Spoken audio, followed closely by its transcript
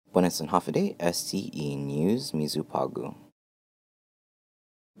Buenas and Hafide, Esti e News-miyu på'go.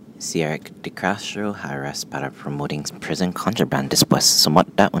 Si Eric de Castro arrest para promoting prison contraband después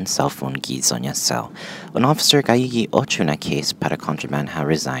sumota un cell phone gizonya cell. Un officer gayigi 8 na case para contraband ha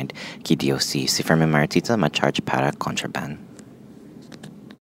resigned ki DOC si firme maritita ma charge para contraband.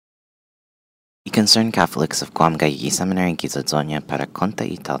 The concerned Catholics of Guam gayigi seminary gizonya para konta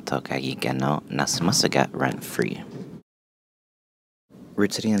italto gayigi geno nas masagat rent-free.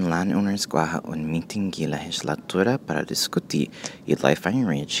 Rotarian landowners guaha un meeting gi legislatura para discutir y lifeline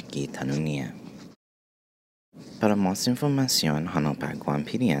range gi tanunia. Para más información,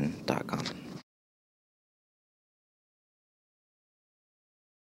 hanopaguampdn.com.